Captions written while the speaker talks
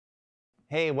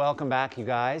Hey, welcome back, you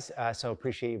guys. So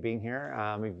appreciate you being here.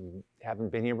 If you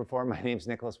haven't been here before, my name's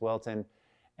Nicholas Wilton,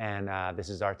 and this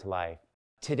is Art to Life.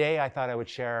 Today, I thought I would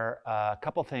share a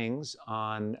couple things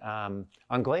on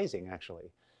glazing,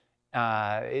 actually.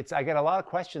 I get a lot of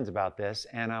questions about this,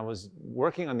 and I was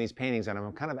working on these paintings, and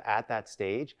I'm kind of at that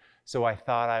stage, so I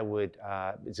thought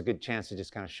it's a good chance to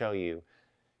just kind of show you.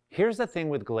 Here's the thing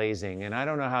with glazing, and I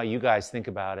don't know how you guys think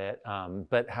about it,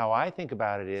 but how I think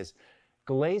about it is,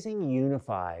 glazing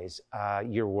unifies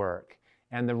your work.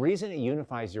 And the reason it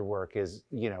unifies your work is,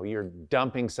 you're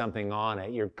dumping something on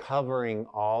it. You're covering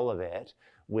all of it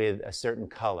with a certain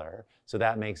color. So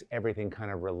that makes everything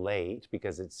kind of relate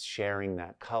because it's sharing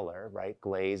that color, right?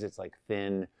 Glaze, it's like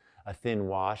a thin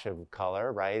wash of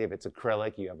color, right? If it's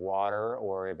acrylic, you have water,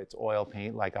 or if it's oil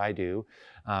paint like I do,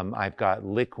 I've got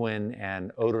liquid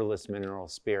and odorless mineral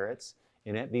spirits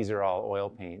in it. These are all oil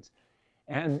paints.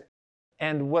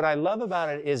 And what I love about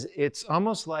it is it's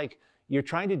almost like you're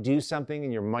trying to do something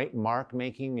and you're mark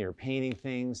making, you're painting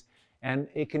things, and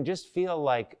it can just feel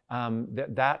like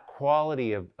that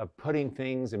quality of putting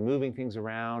things and moving things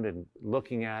around and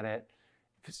looking at it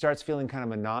starts feeling kind of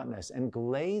monotonous. And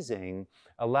glazing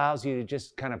allows you to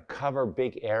just kind of cover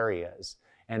big areas,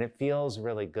 and it feels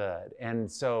really good.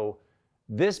 And so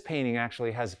this painting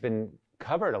actually has been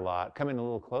covered a lot. Come in a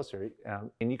little closer,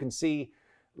 and you can see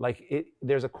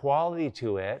there's a quality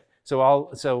to it. So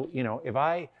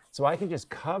I can just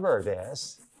cover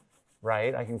this,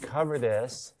 right? I can cover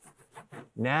this.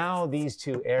 Now these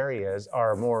two areas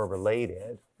are more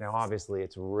related. Now obviously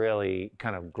it's really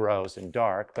kind of gross and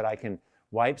dark, but I can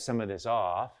wipe some of this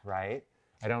off, right?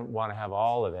 I don't want to have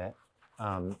all of it.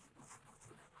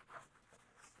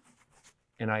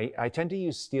 And I tend to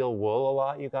use steel wool a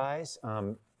lot, you guys.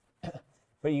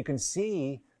 But you can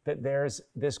see that there's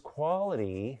this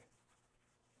quality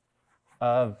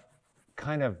of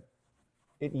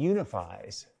it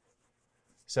unifies.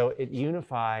 So it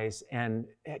unifies and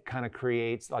it kind of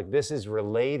creates, like, this is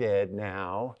related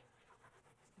now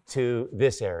to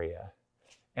this area.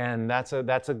 And that's a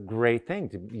great thing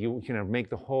to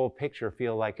make the whole picture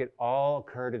feel like it all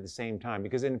occurred at the same time,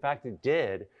 because in fact it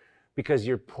did, because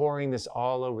you're pouring this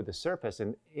all over the surface,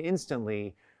 and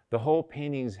instantly the whole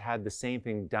painting's had the same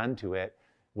thing done to it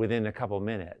within a couple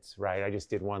minutes, right? I just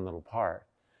did one little part.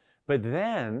 But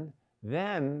then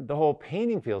the whole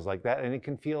painting feels like that, and it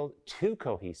can feel too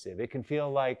cohesive. It can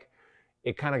feel like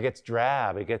it kind of gets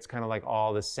drab. It gets kind of like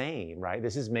all the same, right?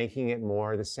 This is making it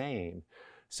more the same.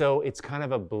 So it's kind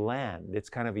of a blend. It's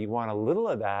kind of, you want a little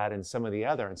of that and some of the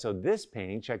other. And so this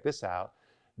painting, check this out.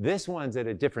 This one's at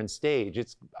a different stage.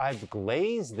 I've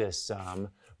glazed this some,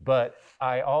 but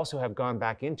I also have gone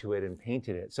back into it and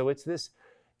painted it. So it's this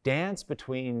dance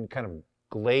between kind of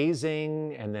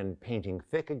glazing and then painting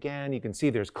thick again. You can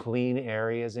see there's clean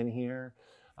areas in here.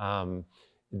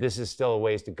 This is still a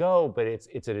ways to go, but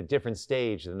it's at a different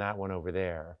stage than that one over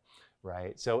there,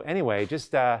 right? So anyway,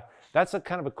 just that's a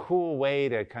kind of a cool way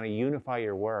to kind of unify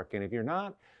your work. And if you're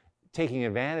not taking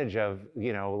advantage of,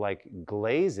 like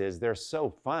glazes, they're so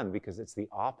fun because it's the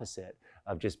opposite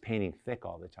of just painting thick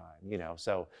all the time,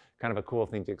 so kind of a cool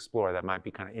thing to explore that might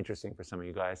be kind of interesting for some of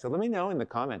you guys. So let me know in the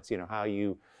comments,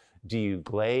 do you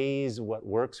glaze? What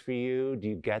works for you? Do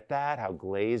you get that? How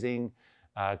glazing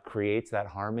creates that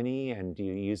harmony, and do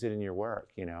you use it in your work?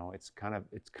 It's kind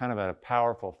of a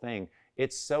powerful thing.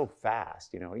 It's so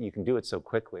fast, you can do it so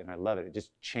quickly, and I love it. It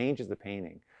just changes the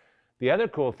painting. The other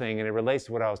cool thing, and it relates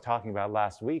to what I was talking about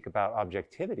last week about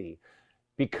objectivity,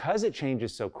 because it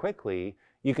changes so quickly,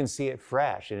 you can see it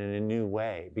fresh and in a new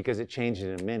way because it changes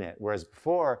in a minute. Whereas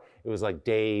before, it was like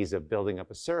days of building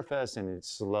up a surface and it's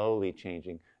slowly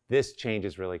changing. This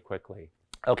changes really quickly.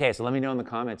 Okay, so let me know in the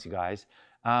comments, you guys.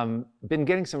 Been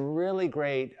getting some really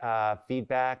great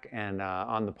feedback and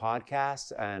on the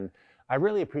podcast, and I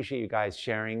really appreciate you guys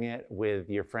sharing it with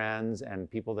your friends and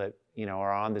people that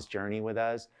are on this journey with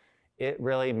us. It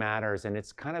really matters, and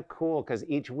it's kind of cool because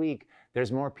each week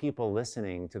there's more people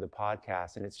listening to the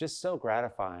podcast, and it's just so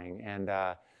gratifying. And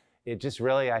it just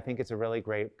really, I think it's a really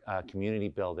great community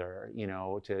builder,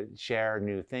 to share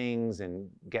new things and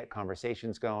get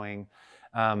conversations going.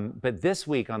 But this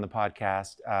week on the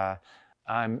podcast,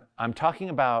 I'm talking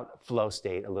about flow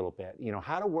state a little bit.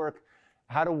 How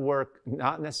to work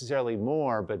not necessarily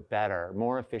more, but better,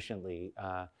 more efficiently,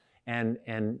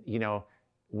 and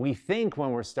we think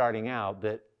when we're starting out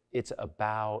that it's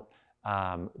about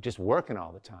just working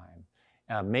all the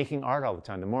time, making art all the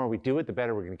time. The more we do it, the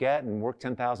better we're going to get, and work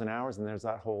 10,000 hours, and there's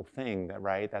that whole thing,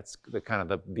 that's the kind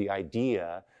of the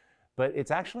idea. But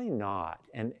it's actually not.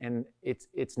 And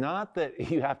it's not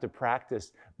that you have to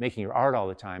practice making your art all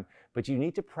the time, but you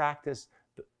need to practice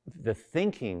the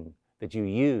thinking that you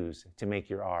use to make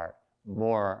your art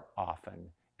more often.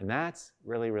 And that's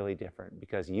really, really different,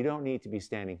 because you don't need to be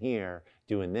standing here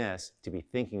doing this to be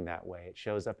thinking that way. It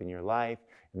shows up in your life,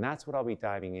 and that's what I'll be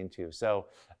diving into. So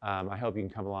I hope you can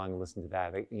come along and listen to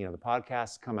that. You know, the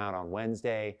podcasts come out on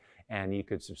Wednesday, and you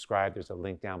could subscribe. There's a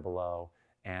link down below,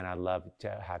 and I'd love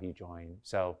to have you join.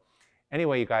 So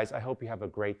anyway, you guys, I hope you have a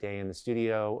great day in the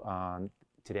studio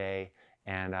today,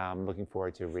 and I'm looking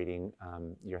forward to reading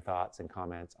your thoughts and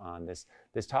comments on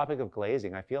this topic of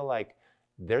glazing. I feel like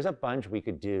there's a bunch we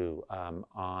could do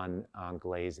on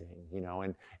glazing, you know,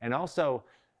 and also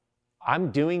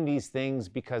I'm doing these things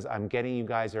because I'm getting, you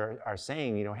guys are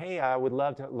saying, you know, hey, I would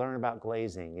love to learn about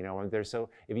glazing, you know, and if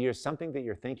there's something that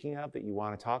you're thinking of that you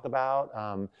want to talk about,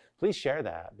 please share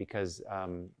that, because,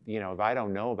 you know, if I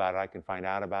don't know about it, I can find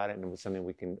out about it, and it's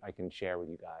something I can share with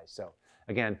you guys. So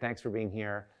again, thanks for being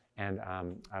here, and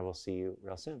I will see you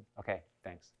real soon. Okay,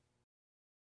 thanks.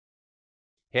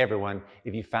 Hey everyone,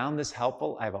 if you found this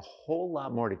helpful, I have a whole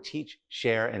lot more to teach,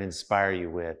 share, and inspire you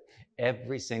with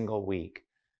every single week.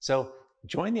 So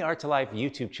join the Art to Life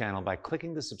YouTube channel by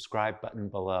clicking the subscribe button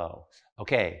below.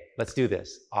 Okay, let's do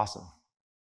this. Awesome.